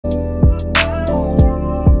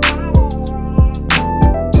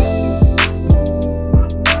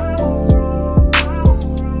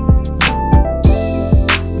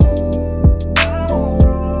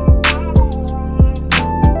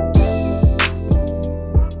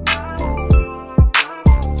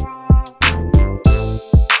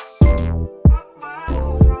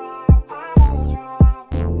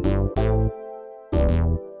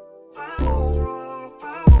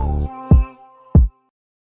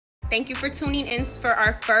Thank you for tuning in for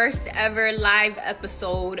our first ever live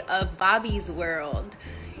episode of Bobby's World.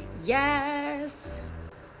 Yes.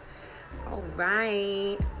 All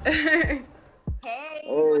right. Hey,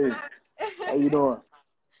 what's Hey, up? how you doing?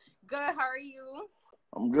 Good, how are you?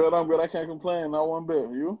 I'm good. I can't complain. Not one bit.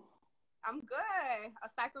 You? I'm good.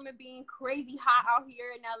 Aside from it being crazy hot out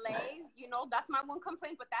here in LA, that's my one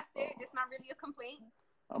complaint, but that's it. It's not really a complaint.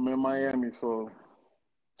 I'm in Miami, so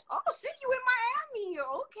Oh, shit, you in Miami.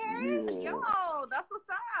 Okay. yeah. Yo, that's what's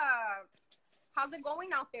up. How's it going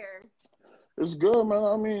out there? It's good, man.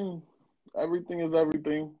 I mean, everything is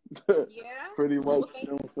everything. Yeah. Pretty much, Well, you thank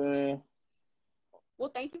know what I'm saying?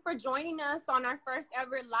 Well, thank you for joining us on our first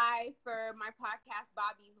ever live for my podcast,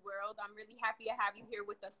 Bobby's World. I'm really happy to have you here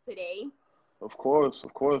with us today. Of course,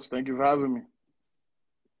 of course. Thank you for having me.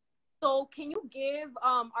 So can you give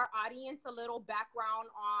our audience a little background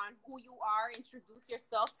on who you are, introduce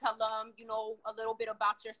yourself, tell them, a little bit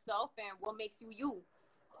about yourself and what makes you you?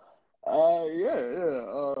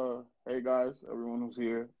 Yeah. Hey guys, everyone who's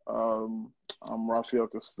here. I'm Rafael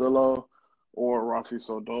Castillo, or Rafi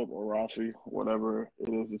So Dope, or Rafi, whatever it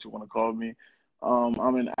is that you want to call me.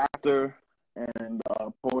 I'm an actor and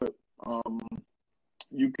poet.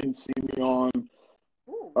 You can see me on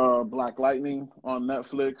Ooh. Black Lightning on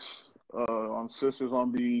Netflix, on Sisters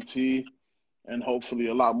on BET, and hopefully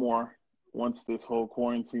a lot more once this whole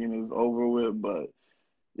quarantine is over with. But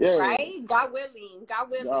yeah, Right? God willing. God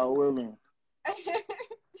God willing. willing.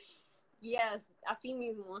 Yes, así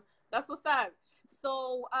mismo. That's what's up.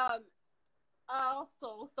 So,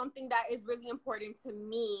 also something that is really important to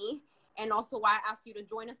me, and also why I asked you to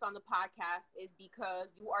join us on the podcast, is because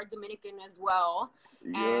you are Dominican as well.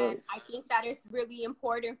 And Yes. I think that it's really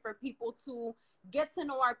important for people to get to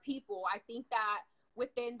know our people. I think that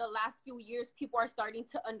within the last few years, people are starting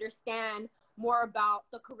to understand more about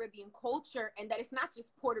the Caribbean culture, and that it's not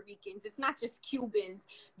just Puerto Ricans, it's not just Cubans.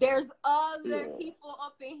 There's other Yeah. people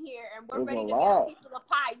up in here, and we're There's a ready to get a lot. piece of the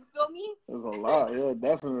pie. You feel me? There's a lot. Yeah,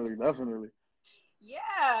 definitely, definitely.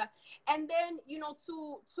 Yeah. And then,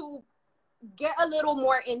 to get a little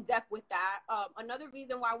more in depth with that, another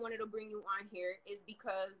reason why I wanted to bring you on here is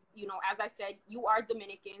because, as I said, you are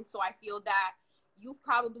Dominican. So I feel that you've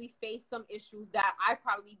probably faced some issues that I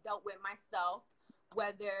probably dealt with myself,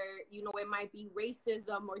 whether, it might be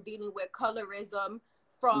racism or dealing with colorism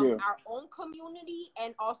from Yeah. our own community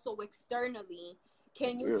and also externally.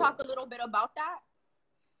 Can you Yeah. talk a little bit about that?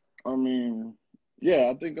 I mean, yeah,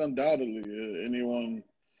 I think undoubtedly anyone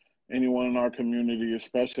in our community,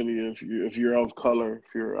 especially if you're of color,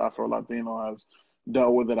 if you're Afro Latino, has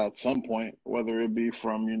dealt with it at some point, whether it be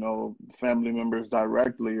from family members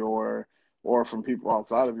directly or from people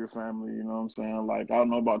outside of your family. You know what I'm saying? Like, I don't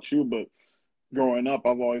know about you, but growing up,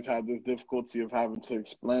 I've always had this difficulty of having to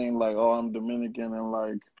explain, like, oh, I'm Dominican, and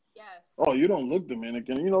like, Yes. oh, you don't look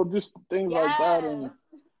Dominican. Just things like that. And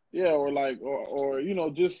Yes. yeah, or like, or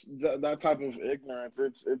just that type of ignorance.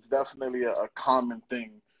 It's definitely a common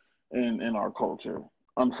thing in our culture,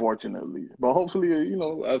 unfortunately. But hopefully,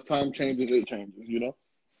 as time changes, it changes.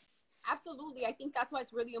 Absolutely. I think that's why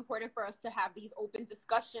it's really important for us to have these open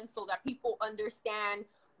discussions so that people understand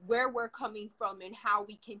where we're coming from and how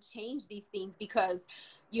we can change these things, because,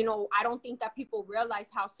 I don't think that people realize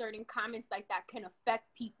how certain comments like that can affect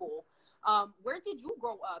people. Where did you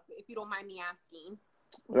grow up, if you don't mind me asking?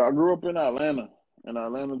 Yeah, I grew up in Atlanta,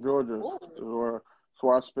 Georgia. Oh, Is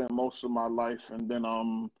where I spent most of my life, and then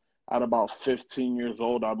at about 15 years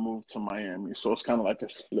old, I moved to Miami. So it's kind of like a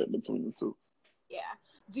split between the two. yeah.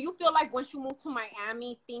 Do you feel like once you moved to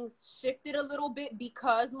Miami, things shifted a little bit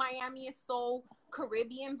because Miami is so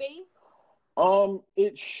Caribbean based?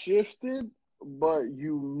 It shifted, but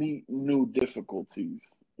you meet new difficulties.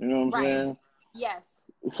 You know what I'm Right. saying? Yes.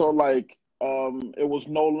 So like, it was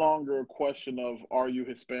no longer a question of, are you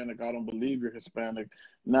Hispanic? I don't believe you're Hispanic.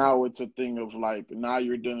 Now it's a thing of like, now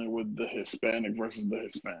you're dealing with the Hispanic versus the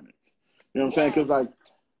Hispanic. You know what I'm saying? Because Yes. like,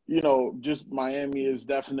 just Miami is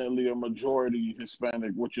definitely a majority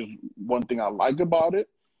Hispanic, which is one thing I like about it.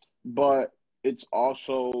 But it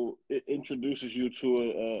introduces you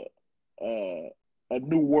to a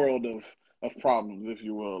new world of problems, if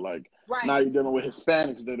you will. Like, now Right. you're dealing with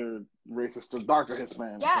Hispanics that are racist to darker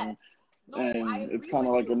Hispanics, Yes. and No, I and it's agree kind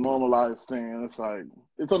with of like a you. normalized thing. And it's like,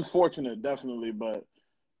 it's unfortunate, definitely, but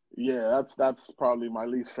yeah, that's probably my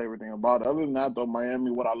least favorite thing about it. Other than that, though,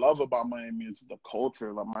 Miami, what I love about Miami is the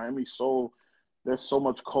culture. Like, there's so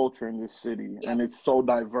much culture in this city, and Yes. it's so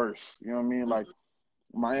diverse. You know what I mean? Like, Mhm.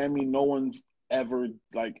 Miami, no one's ever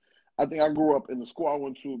like. I think I grew up in the school I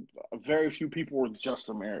went to. Very few people were just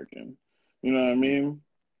American. You know what I mean?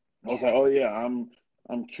 I was Yeah. like, oh yeah, I'm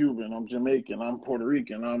I'm Cuban, I'm Jamaican, I'm Puerto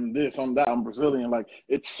Rican, I'm this, I'm that, I'm Brazilian. Like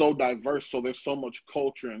it's so diverse, so there's so much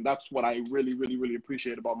culture, and that's what I really, really, really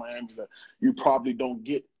appreciate about Miami that you probably don't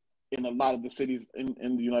get in a lot of the cities in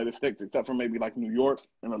the United States, except for maybe like New York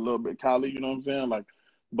and a little bit Cali. You know what I'm saying? Like,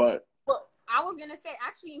 but Well, I was gonna say,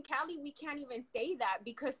 actually, in Cali, we can't even say that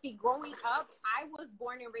because, see, growing up, I was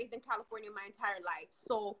born and raised in California my entire life.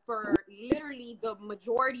 So for literally the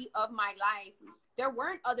majority of my life, there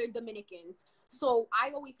weren't other Dominicans. So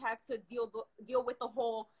I always had to deal with the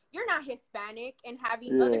whole "you're not Hispanic" and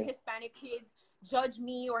having other yeah, Hispanic kids judge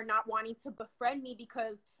me or not wanting to befriend me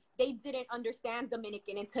because they didn't understand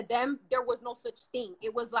Dominican, and to them there was no such thing.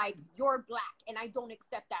 It was like, you're black and I don't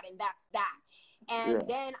accept that, and that's that. And yeah,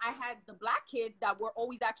 then I had the black kids that were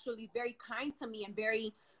always actually very kind to me and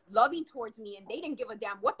very loving towards me. And they didn't give a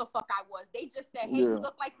damn what the fuck I was. They just said, hey, you yeah,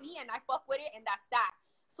 look like me, and I fuck with it. And that's that.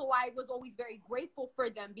 So I was always very grateful for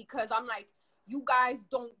them because I'm like, you guys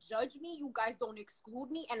don't judge me. You guys don't exclude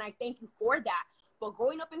me. And I thank you for that. But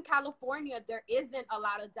growing up in California, there isn't a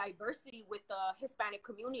lot of diversity with the Hispanic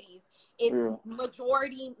communities. It's yeah.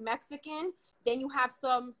 majority Mexican. Then you have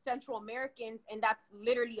some Central Americans, and that's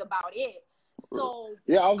literally about it. So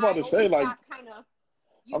Yeah, I was about I to say, always like, got kind of, I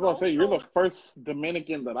you was about to know, say, you're the so first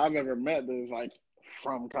Dominican that I've ever met that is like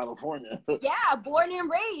from California. yeah, born and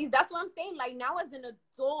raised. That's what I'm saying. Like now as an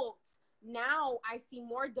adult, now I see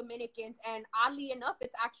more Dominicans, and oddly enough,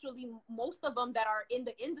 it's actually most of them that are in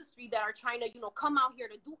the industry that are trying to, come out here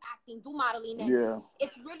to do acting, do modeling. And Yeah,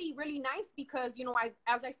 it's really, really nice because,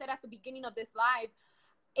 as I said at the beginning of this live,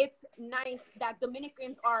 it's nice that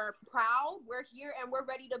Dominicans are proud. We're here and we're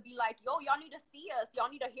ready to be like, yo, y'all need to see us. Y'all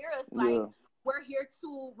need to hear us. Like, yeah, we're here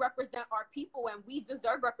to represent our people and we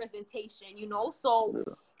deserve representation. So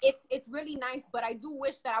yeah, it's really nice. But I do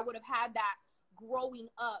wish that I would have had that growing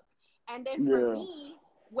up. And then for yeah, me,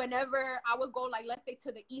 whenever I would go, like, let's say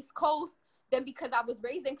to the East Coast, then because I was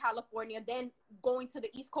raised in California, then going to the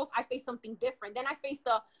East Coast, I faced something different. Then I faced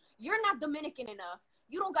you're not Dominican enough.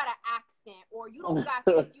 You don't got an accent, or you don't got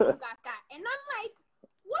this, you don't got that. And I'm like,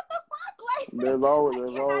 what the fuck? Like, there's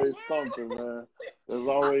can I always something, live? man. There's I'm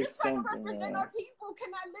always just trying to something, represent man. our people.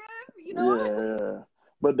 Can I live? Yeah, yeah.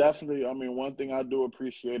 But definitely, I mean, one thing I do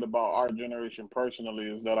appreciate about our generation personally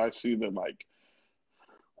is that I see that like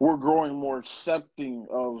we're growing more accepting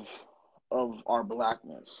of our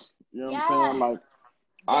blackness. You know what I'm saying? Yes. Like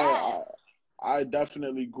I, Yes. I I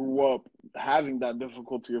definitely grew up having that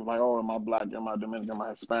difficulty of like, oh, am I black? Am I Dominican? Am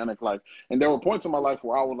I Hispanic? Like, and there were points in my life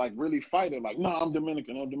where I would like really fight it, like, no, I'm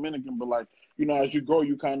Dominican, I'm Dominican. But like, as you grow,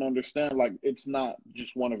 you kind of understand like it's not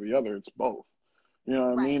just one or the other, it's both. You know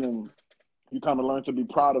what I Right. mean? And you kind of learn to be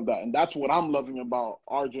proud of that. And that's what I'm loving about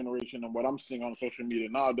our generation and what I'm seeing on social media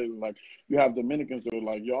nowadays. Like, you have Dominicans that are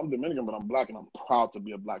like, yo, I'm Dominican, but I'm black and I'm proud to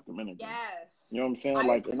be a black Dominican. Yes. You know what I'm saying? I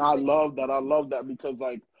Like, and agree I with you. love that. I love that because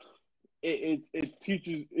like it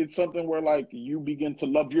teaches, it's something where like you begin to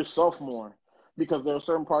love yourself more because there are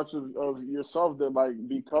certain parts of yourself that like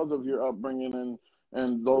because of your upbringing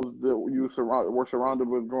and those that were surrounded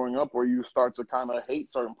with growing up where you start to kind of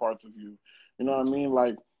hate certain parts of you. You know what I mean?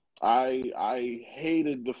 Like I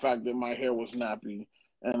hated the fact that my hair was nappy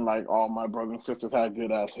and like all my brothers and sisters had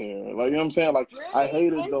good ass hair. Like, you know what I'm saying? Like I Really?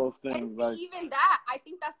 hated And those and things. see, Like, even that, I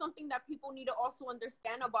think that's something that people need to also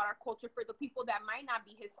understand about our culture for the people that might not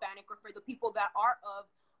be Hispanic or for the people that are of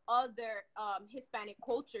other Hispanic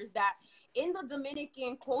cultures, that in the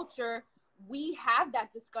Dominican culture, we have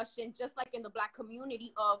that discussion just like in the black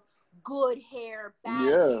community of good hair, bad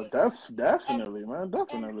yeah, hair. that's And definitely, man, and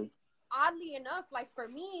definitely. oddly enough, like for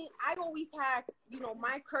me, I've always had,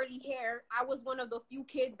 my curly hair. I was one of the few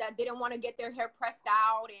kids that didn't want to get their hair pressed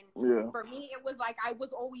out. And Yeah, for me, it was like I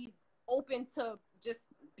was always open to just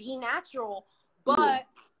be natural. yeah, But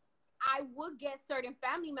I would get certain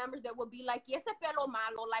family members that would be like, yes, ese pelo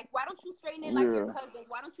malo. Like, why don't you straighten it like your yeah, cousins?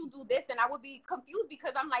 Why don't you do this? And I would be confused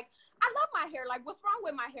because I'm like, I love my hair. Like, what's wrong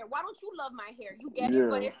with my hair? Why don't you love my hair? You get it?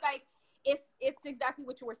 But yeah, it's like, it's exactly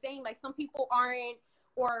what you were saying. Like, some people aren't,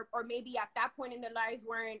 or maybe at that point in their lives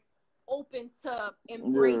weren't open to yeah.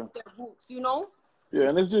 embrace their roots. Yeah,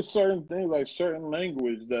 and it's just certain things like certain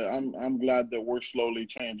language that I'm glad that we're slowly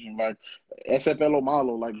changing. Like ese pelo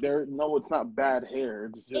malo, like there no, it's not bad hair.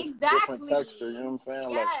 It's just different texture. You Exactly. know what I'm saying?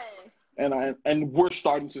 Like, Yes. and we're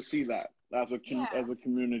starting to see that Yeah. as a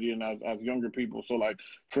community and as younger people. So like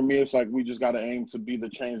for me, it's like we just got to aim to be the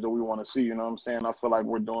change that we want to see. You know what I'm saying? I feel like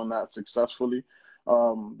we're doing that successfully.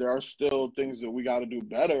 There are still things that we got to do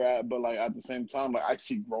better at, but like at the same time, like I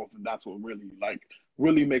see growth, and that's what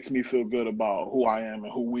really makes me feel good about who I am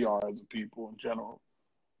and who we are as a people in general.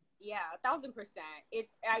 Yeah, 1,000%.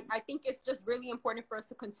 I think it's just really important for us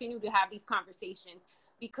to continue to have these conversations,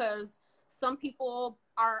 because some people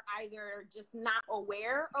are either just not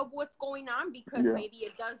aware of what's going on because Yeah, maybe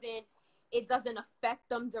it doesn't affect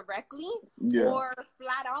them directly, yeah, or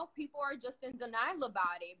flat out people are just in denial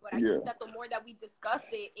about it. But I yeah, think that the more that we discuss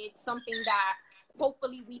it, it's something that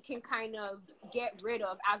hopefully we can kind of get rid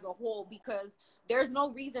of as a whole, because there's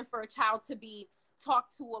no reason for a child to be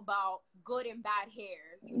talked to about good and bad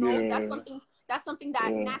hair. That's yeah, something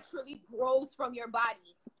that yeah, naturally grows from your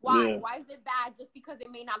body. Why? yeah, Why is it bad just because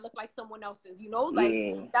it may not look like someone else's? Like,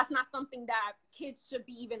 yeah. that's not something that kids should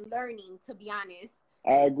be even learning, to be honest.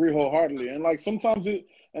 I agree wholeheartedly. And like sometimes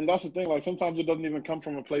and that's the thing, like sometimes it doesn't even come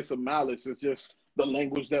from a place of malice. It's just the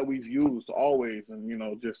language that we've used always,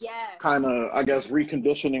 and just Yes. kind of, I guess,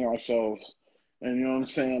 reconditioning ourselves. And you know what I'm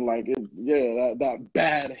saying? Like, yeah, that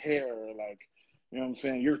bad hair, like, you know what I'm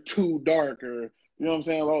saying? You're too dark, or, you know what I'm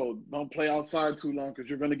saying? Oh, don't play outside too long because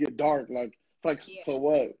you're going to get dark. Like, it's like, Yeah. so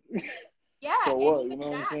what? Yeah, So and what? You even know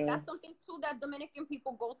what I'm saying? that's something too that Dominican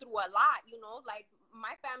people go through a lot. Like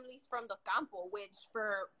my family's from the campo, which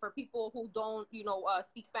for people who don't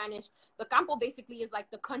speak Spanish, the campo basically is like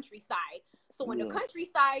the countryside. So in the Yeah,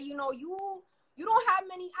 countryside, you don't have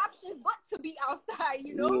many options but to be outside.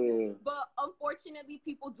 yeah, But unfortunately,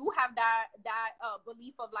 people do have that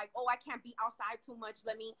belief of like, oh, I can't be outside too much.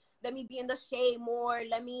 Let me be in the shade more.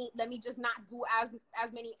 Let me just not do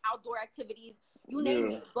as many outdoor activities, you name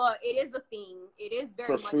yeah. it. But it is a thing. It is For very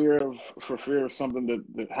much a fear thing. of for fear of something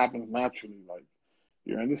that happens naturally, like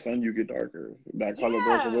you're in the sun, you get darker. That color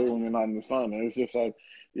goes away Yeah. when you're not in the sun. And it's just like,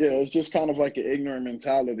 yeah, it's just kind of like an ignorant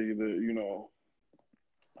mentality that,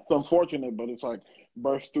 it's unfortunate, but it's like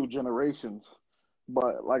burst through generations.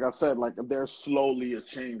 But like I said, like there's slowly a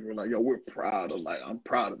change. We're like, yo, we're proud of, like, I'm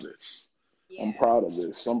proud of this. I'm Yeah. proud of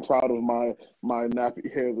this. I'm proud of my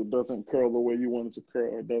nappy hair that doesn't curl the way you want it to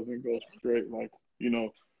curl, or doesn't go straight. Like, you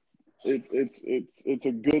know, it's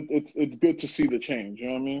good to see the change. You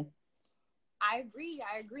know what I mean? I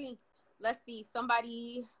agree. Let's see.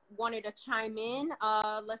 Somebody wanted to chime in.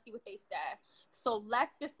 Let's see what they said. So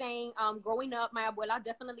Lex is saying, growing up, my abuela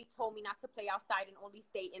definitely told me not to play outside and only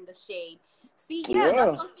stay in the shade. See, yeah, that's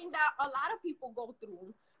Yeah, something that a lot of people go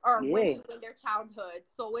through or went yeah. through in their childhood.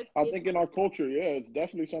 So it's I it's think in our culture, yeah, it's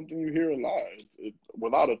definitely something you hear a lot.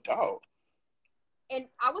 Without a doubt. and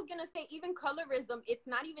I was gonna say, even colorism, it's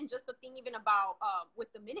not even just a thing even about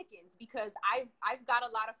with Dominicans, because I've got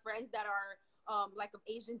a lot of friends that are like of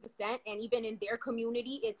Asian descent, and even in their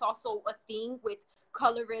community, it's also a thing with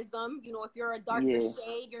colorism. If you're a darker Yeah,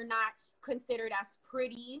 shade, you're not considered as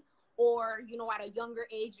pretty, or at a younger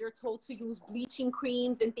age, you're told to use bleaching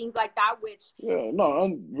creams and things like that, which yeah.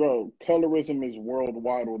 No, bro, colorism is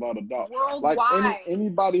worldwide without a doubt. Like worldwide.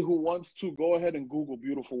 anybody who wants to, go ahead and Google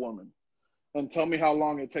beautiful woman and tell me how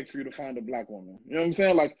long it takes for you to find a black woman. You know what I'm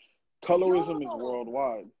saying? Like colorism is Yo,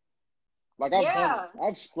 worldwide. Like I've done it. yeah,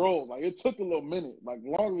 I've scrolled. Like it took a little minute, like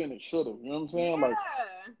longer than it should have. You know what I'm saying? Like,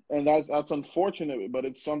 yeah. and that's unfortunate, but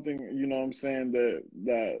it's something, what I'm saying,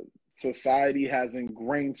 that society has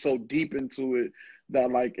ingrained so deep into it that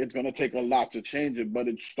like it's gonna take a lot to change it. But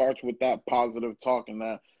it starts with that positive talk and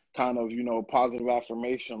that kind of, positive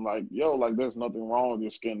affirmation, like, yo, like there's nothing wrong with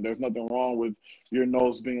your skin. There's nothing wrong with your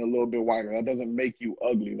nose being a little bit whiter. That doesn't make you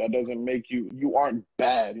ugly. That doesn't make you aren't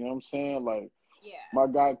bad. You know what I'm saying? Like Yeah. my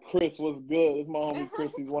guy Chris was good. It's my homie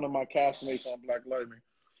Chris. He's one of my castmates on Black Lightning.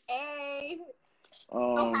 Hey, so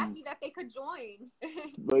Um, happy that they could join.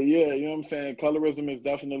 but yeah, you know what I'm saying? Colorism is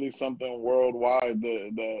definitely something worldwide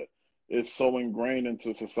that is so ingrained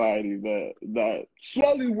into society that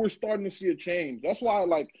slowly we're starting to see a change. That's why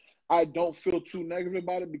like I don't feel too negative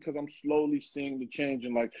about it, because I'm slowly seeing the change,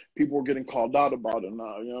 and like people are getting called out about it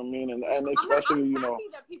now. You know what I mean? And I'm especially, happy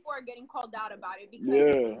that people are getting called out about it, because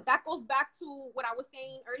yeah, that goes back to what I was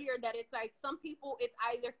saying earlier, that it's like some people, it's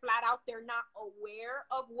either flat out they're not aware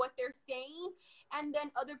of what they're saying, and then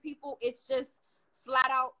other people, it's just flat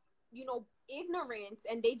out, ignorance,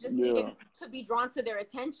 and they just need it yeah. to be drawn to their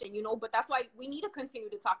attention, but that's why we need to continue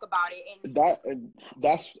to talk about it. And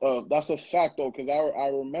That's a fact though, because I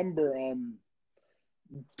remember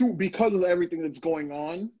because of everything that's going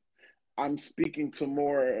on, I'm speaking to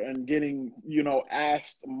more and getting,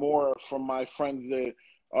 asked more from my friends that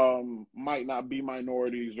might not be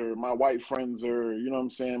minorities, or my white friends, or you know what I'm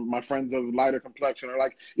saying, my friends of lighter complexion, or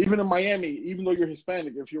like even in Miami, even though you're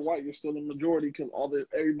Hispanic, if you're white, you're still a majority because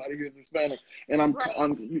everybody here is Hispanic. And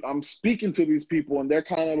right. I'm speaking to these people, and they're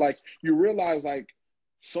kind of like, you realize like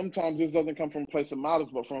sometimes this doesn't come from a place of malice,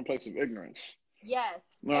 but from a place of ignorance. Yes.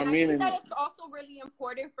 You know what And I I mean? think And that it's also really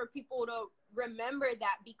important for people to remember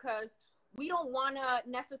that, because we don't want to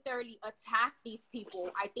necessarily attack these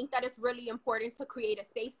people. I think that it's really important to create a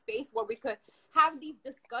safe space where we could have these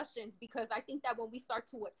discussions, because I think that when we start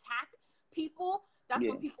to attack people, that's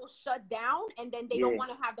when people shut down, and then they don't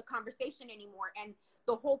want to have the conversation anymore. And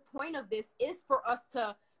the whole point of this is for us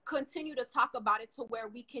to continue to talk about it to where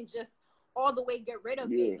we can just all the way get rid of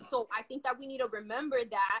it. So I think that we need to remember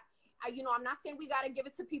that. You know, I'm not saying we got to give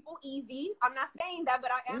it to people easy. I'm not saying that, but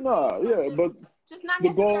I am saying but just not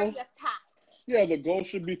necessarily attack. Yeah, the goal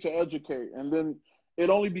should be to educate, and then it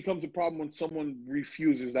only becomes a problem when someone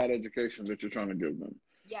refuses that education that you're trying to give them.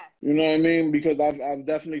 Yes. You know what I mean? Because I've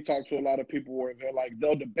definitely talked to a lot of people where they're like,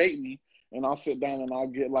 they'll debate me, and I'll sit down and I'll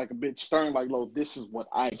get like a bit stern, like, look, this is what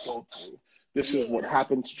I go through. This is what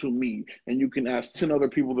happens to me. And you can ask 10 other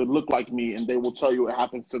people that look like me, and they will tell you it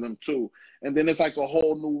happens to them too. And then it's like a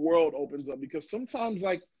whole new world opens up, because sometimes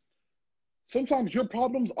your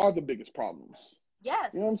problems are the biggest problems.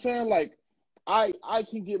 Yes. You know what I'm saying? Like, I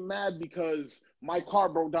can get mad because my car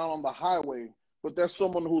broke down on the highway, but there's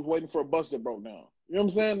someone who's waiting for a bus that broke down. You know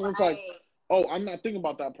what I'm saying? And it's like, oh, I'm not thinking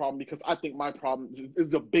about that problem because I think my problem is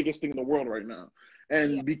the biggest thing in the world right now.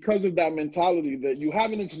 And because of that mentality that you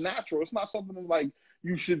have, and it's natural. It's not something that, like,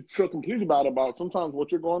 you should feel completely bad about. Sometimes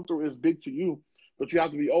what you're going through is big to you, but you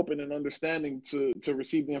have to be open and understanding to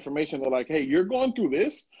receive the information that, like, hey, you're going through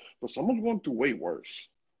this, but someone's going through way worse.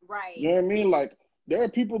 Right. You know what I mean? Like, there are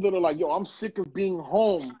people that are like, yo, I'm sick of being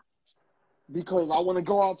home because I want to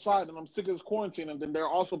go outside, and I'm sick of this quarantine. And then there are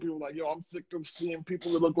also people like, yo, I'm sick of seeing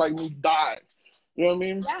people that look like me die. You know what I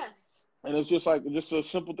mean? Yes. And it's just like, just a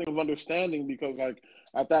simple thing of understanding, because like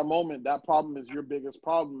at that moment, that problem is your biggest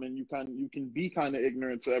problem, and you can be kind of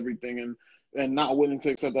ignorant to everything and not willing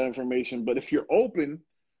to accept that information. But if you're open,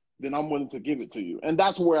 then I'm willing to give it to you. And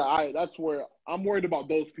that's where I'm worried about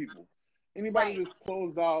those people. Anybody that's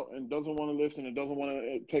closed out and doesn't want to listen and doesn't want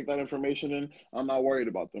to take that information in, I'm not worried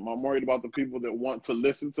about them. I'm worried about the people that want to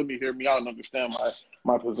listen to me, hear me out, and understand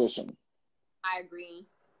my position. I agree.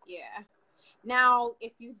 Yeah. Now,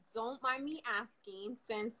 if you don't mind me asking,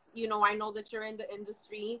 since, you know, I know that you're in the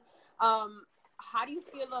industry, how do you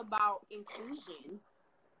feel about inclusion?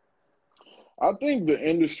 I think the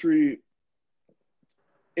industry,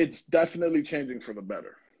 it's definitely changing for the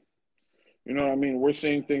better. You know what I mean? We're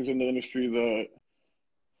seeing things in the industry that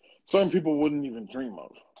certain people wouldn't even dream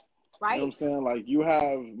of. Right. You know what I'm saying? Like, you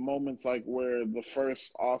have moments like where the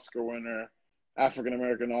first Oscar winner,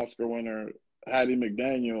 African-American Oscar winner, Hattie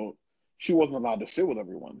McDaniel, she wasn't allowed to sit with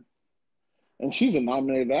everyone. And she's a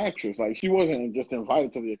nominated actress. Like, she wasn't just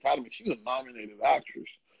invited to the Academy. She's a nominated actress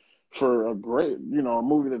for a great, you know, a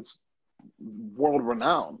movie that's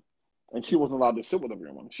world-renowned. And she wasn't allowed to sit with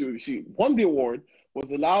everyone. She won the award,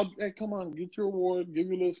 was allowed, hey, come on, get your award, give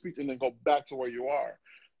your little speech, and then go back to where you are.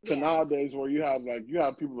 To nowadays where you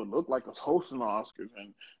have people that look like us hosting the Oscars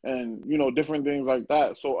and you know, different things like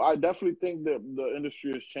that. So I definitely think that the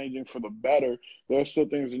industry is changing for the better. There are still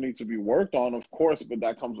things that need to be worked on, of course, but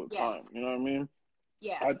that comes with time. You know what I mean?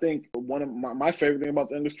 Yeah. I think one of my favorite thing about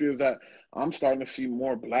the industry is that I'm starting to see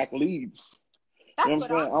more Black leads. That's you know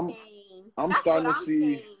what I'm saying. I'm starting to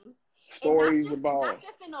see stories about not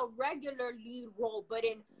just in a regular lead role, but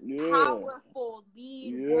in powerful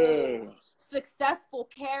lead roles, successful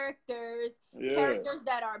characters, characters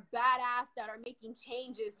that are badass, that are making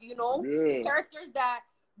changes, you know, characters that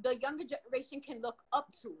the younger generation can look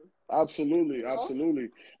up to. Absolutely, you know? absolutely,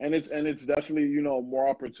 and it's definitely, you know, more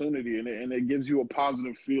opportunity, and it gives you a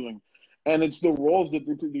positive feeling, and it's the roles that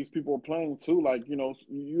these people are playing too. Like, you know,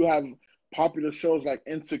 you have popular shows like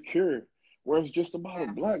Insecure, where it's just about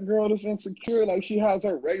a Black girl that's insecure. Like, she has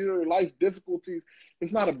her regular life difficulties.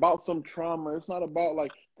 It's not about some trauma. It's not about,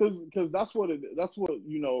 like, because that's what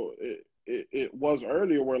you know, it was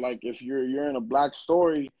earlier, where like if you're in a Black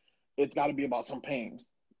story, it's got to be about some pain.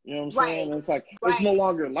 You know what I'm saying? And it's like it's no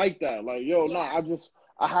longer like that. Like, yo,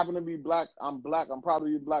 I happen to be Black. I'm Black. I'm proud to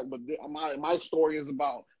be Black, but my story is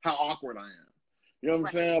about how awkward I am. You know what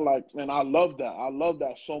I'm saying? Like, and I love that. I love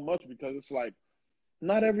that so much, because it's like,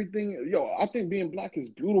 not everything, I think being Black is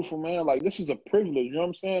beautiful, man. Like, this is a privilege, you know what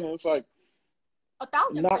I'm saying? And it's like,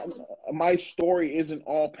 1,000%. My story isn't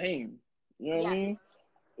all pain. You know what I mean?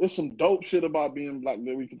 There's some dope shit about being Black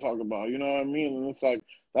that we can talk about, you know what I mean? And it's like,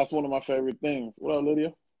 that's one of my favorite things. What up,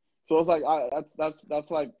 Lydia? So it's like, that's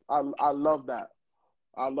like, I love that.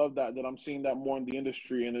 I love that I'm seeing that more in the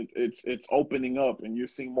industry, and it's opening up, and you're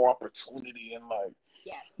seeing more opportunity, and like,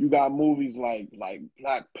 you got movies like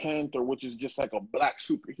Black Panther, which is just like a Black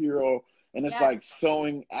superhero, and it's like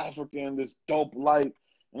showing Africa in this dope light.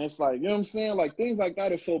 And it's like, you know what I'm saying? Like, things like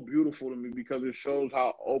that are so beautiful to me, because it shows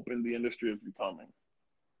how open the industry is becoming.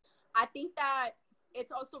 I think that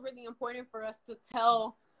it's also really important for us to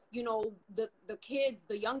tell, you know, the kids,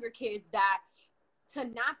 the younger kids, that to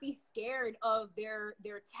not be scared of their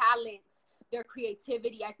talents, their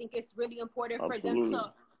creativity. I think it's really important for them Absolutely.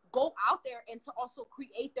 to go out there and to also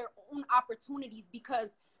create their own opportunities, because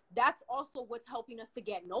that's also what's helping us to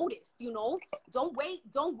get noticed. You know, don't wait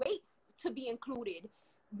to be included.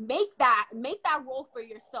 Make that role for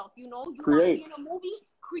yourself. You know, you want to be Create. in a movie,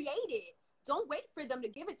 create it. Don't wait for them to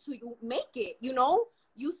give it to you. Make it. You know,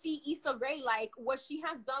 you see Issa Rae, like what she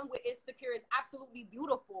has done with Insecure is absolutely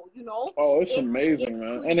beautiful. You know, Oh, it's it's amazing,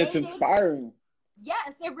 man. And it's created. inspiring.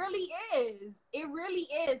 Yes, it really is. It really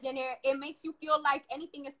is. And it makes you feel like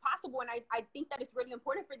anything is possible. And I think that it's really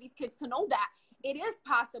important for these kids to know that it is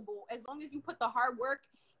possible. As long as you put the hard work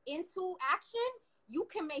into action, you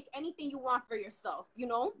can make anything you want for yourself, you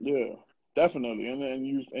know? Yeah, definitely. And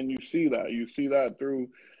you see that. You see that through,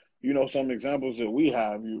 some examples that we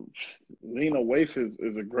have. Lena Waithe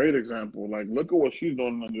is a great example. Like, look at what she's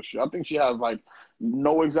doing in the industry. I think she has, like,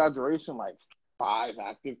 no exaggeration, like 5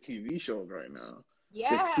 active TV shows right now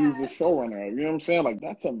that she's the Yes. showrunner of. You know what I'm saying? Like,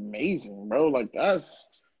 that's amazing, bro. Like, that's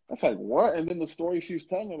like what? And then the stories she's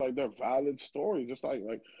telling, like, they're valid stories, just like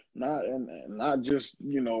and not just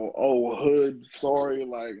hood story,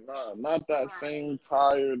 like not that Right. same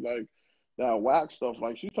tired, like that whack stuff.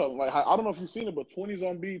 Like she's talking, like, I don't know if you've seen it, but 20's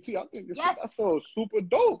on BET. I think Yes, that show is super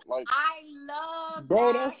dope. Like, I love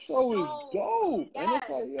bro, that that show is show. dope. And it's Yes.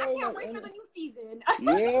 like, I yo, can't like, wait for and the new season.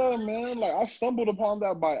 yeah, man, like I stumbled upon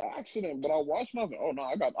that by accident, but I watched nothing. Oh no,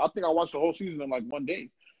 I think I watched the whole season in like one day.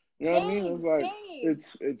 You know what I mean? Same, It's like same.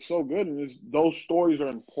 it's so good, and those stories are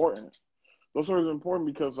important. Those stories are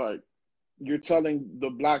important because, like, you're telling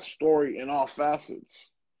the black story in all facets.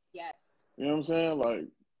 Yes. You know what I'm saying? Like,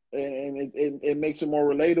 and it makes it more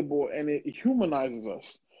relatable, and it humanizes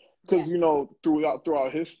us. Because Yes.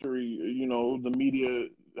 throughout history, the media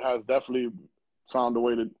has definitely found a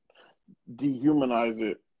way to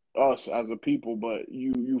dehumanize us as a people. But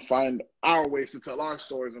you find our ways to tell our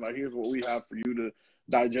stories, and like, here's what we have for you to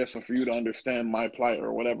digest and for you to understand my plight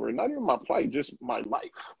or whatever. And not even my plight, just my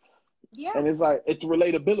life. Yeah. And it's like, it's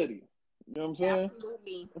relatability. You know what I'm saying?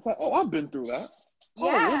 Absolutely. It's like, oh, I've been through that. Oh,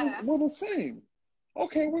 Yeah. we're the same.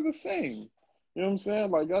 Okay, we're the same. You know what I'm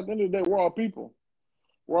saying? Like, at the end of the day, we're all people.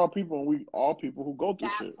 We're all people, and we all people who go through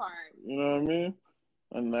That shit. part. You know what I mean?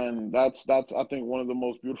 And then that's I think one of the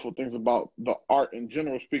most beautiful things about the art in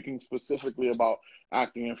general, speaking specifically about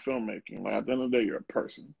acting and filmmaking. Like, at the end of the day, you're a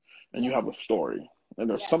person and you Yes. have a story. And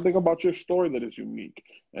there's Yes. something about your story that is unique.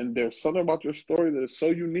 And there's something about your story that is so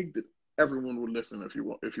unique that everyone would listen if you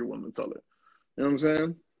want to tell it. You know what I'm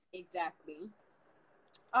saying? Exactly.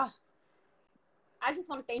 Oh, I just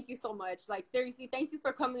want to thank you so much. Like, seriously, thank you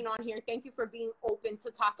for coming on here. Thank you for being open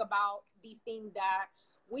to talk about these things that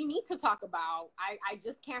we need to talk about. I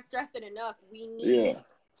just can't stress it enough. We need Yeah.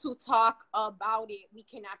 to talk about it. We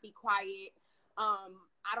cannot be quiet.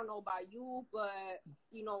 I don't know about you, but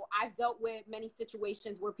I've dealt with many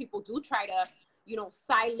situations where people do try to,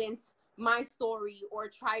 silence my story or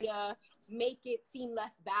try to make it seem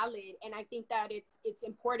less valid. And I think that it's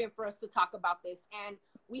important for us to talk about this. And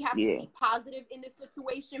we have to Yeah. see positive in this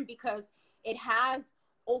situation, because it has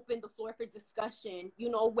opened the floor for discussion,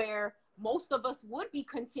 where most of us would be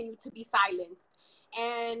continued to be silenced.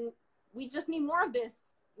 And we just need more of this.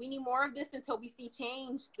 We need more of this until we see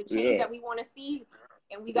change, the change Yeah. that we want to see.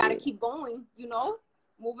 And we got to Yeah. keep going,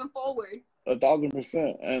 moving forward.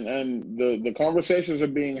 1,000%. And the conversations are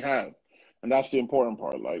being had. And that's the important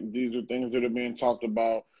part. Like, these are things that are being talked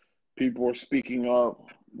about. People are speaking up.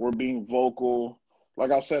 We're being vocal. Like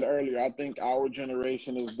I said earlier, I think our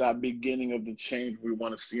generation is that beginning of the change we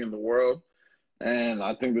want to see in the world. And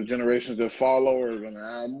I think the generations that follow are going to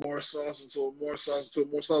add more sauce into it, more sauce into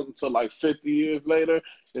it, more sauce until, like, 50 years later,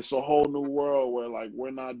 it's a whole new world where, like, we're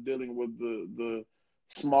not dealing with the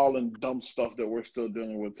small and dumb stuff that we're still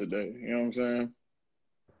dealing with today. You know what I'm saying?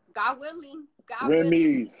 God willing, God willing,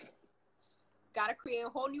 Remy's. got to create a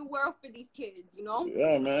whole new world for these kids.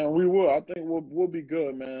 Yeah, man, we will. I think we'll be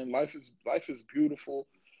good, man. Life is beautiful.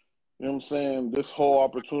 You know what I'm saying? This whole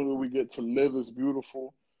opportunity we get to live is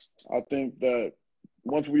beautiful. I think that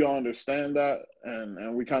once we all understand that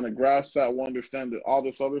and we kind of grasp that, we'll understand that all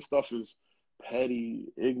this other stuff is petty,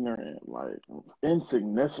 ignorant, like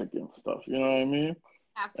insignificant stuff. You know what I mean?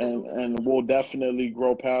 And Absolutely. and we'll definitely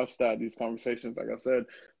grow past that. These conversations, like I said,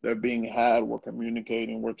 they're being had. We're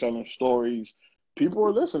communicating. We're telling stories. People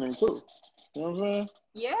are listening too. You know what I'm saying?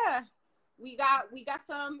 Yeah. We got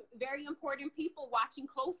some very important people watching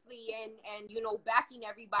closely and backing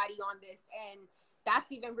everybody on this. And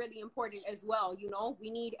that's even really important as well. You know, we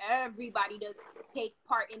need everybody to take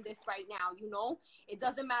part in this right now. You know, it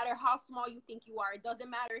doesn't matter how small you think you are. It doesn't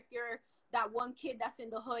matter if you're that one kid that's in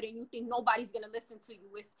the hood and you think nobody's going to listen to you.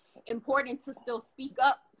 It's important to still speak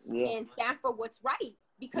up and stand for what's right,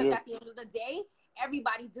 because at the end of the day,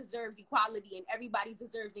 everybody deserves equality and everybody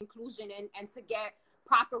deserves inclusion and to get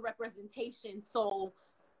proper representation. So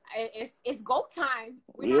it's go time.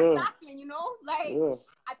 We're not stopping, you know? Like,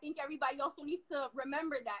 I think everybody also needs to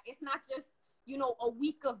remember that it's not just, you know, a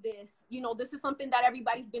week of this. You know, this is something that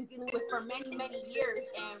everybody's been dealing with for many, many years,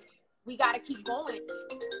 and we got to keep going.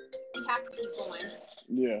 We have to keep going.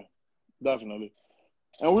 Yeah, definitely.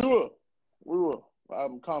 And we will. We will.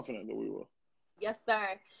 I'm confident that we will. Yes,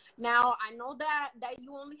 sir. Now, I know that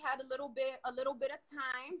you only had a little bit of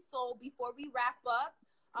time. So before we wrap up,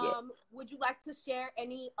 would you like to share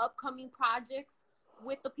any upcoming projects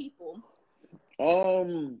with the people?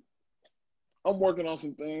 I'm working on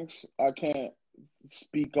some things. I can't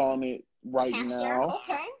speak on it right now.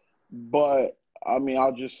 Okay. But I mean,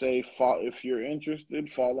 I'll just say, if you're interested,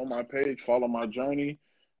 follow my page, follow my journey.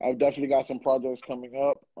 I've definitely got some projects coming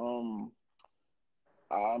up.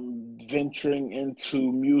 I'm venturing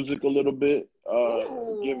into music a little bit,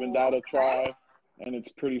 giving that a try, and it's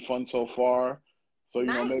pretty fun so far. So, you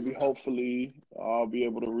know, maybe hopefully I'll be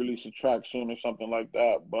able to release a track soon or something like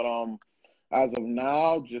that. But as of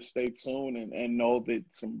now, just stay tuned and know that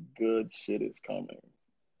some good shit is coming.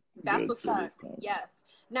 That's what's up. Yes.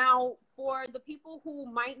 Now, for the people who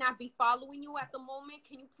might not be following you at the moment,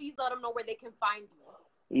 can you please let them know where they can find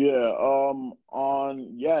you? Yeah.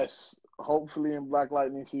 Hopefully in Black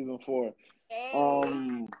Lightning season 4. Hey.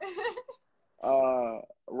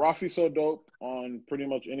 Rafi So Dope on pretty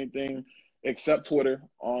much anything except Twitter.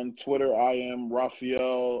 On Twitter, I am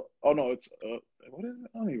Raphael. Oh no, it's what is it?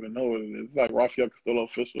 I don't even know what it is. It's like Raphael Castillo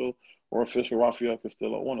Official or Official Raphael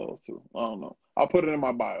Castillo. One of those two. I don't know. I'll put it in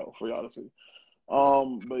my bio for y'all to see.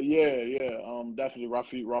 But definitely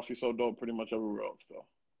Rafi So Dope pretty much everywhere else though.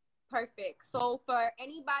 Perfect. So for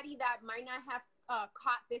anybody that might not have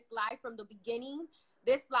caught this live from the beginning,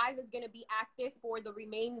 this live is going to be active for the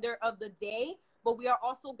remainder of the day, but we are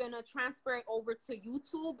also going to transfer it over to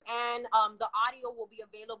YouTube, and the audio will be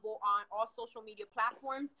available on all social media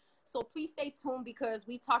platforms. So please stay tuned, because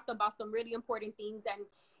we talked about some really important things, and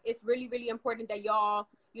it's really, really important that y'all,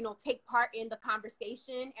 you know, take part in the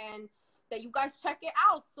conversation and that you guys check it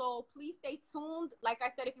out. So please stay tuned. Like I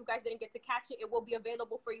said, if you guys didn't get to catch it, it will be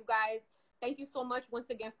available for you guys. Thank you so much once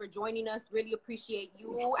again for joining us. Really appreciate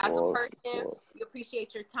you as a person. We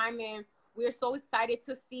appreciate your time, and we're so excited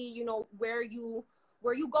to see, you know, where you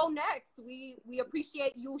go next. We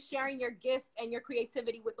appreciate you sharing your gifts and your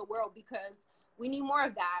creativity with the world, because we need more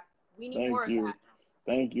of that. We need more of that.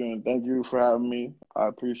 Thank you, and thank you for having me. I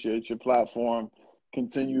appreciate your platform.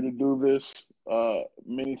 Continue to do this.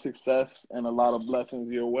 Many success and a lot of blessings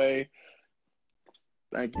your way.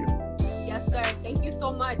 Thank you. Yes, sir. Thank you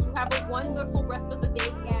so much. You have a wonderful rest of the day,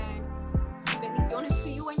 and bendiciones to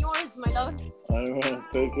you and yours, my love. All right,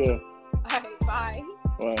 take care. All right, bye.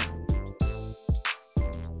 Bye.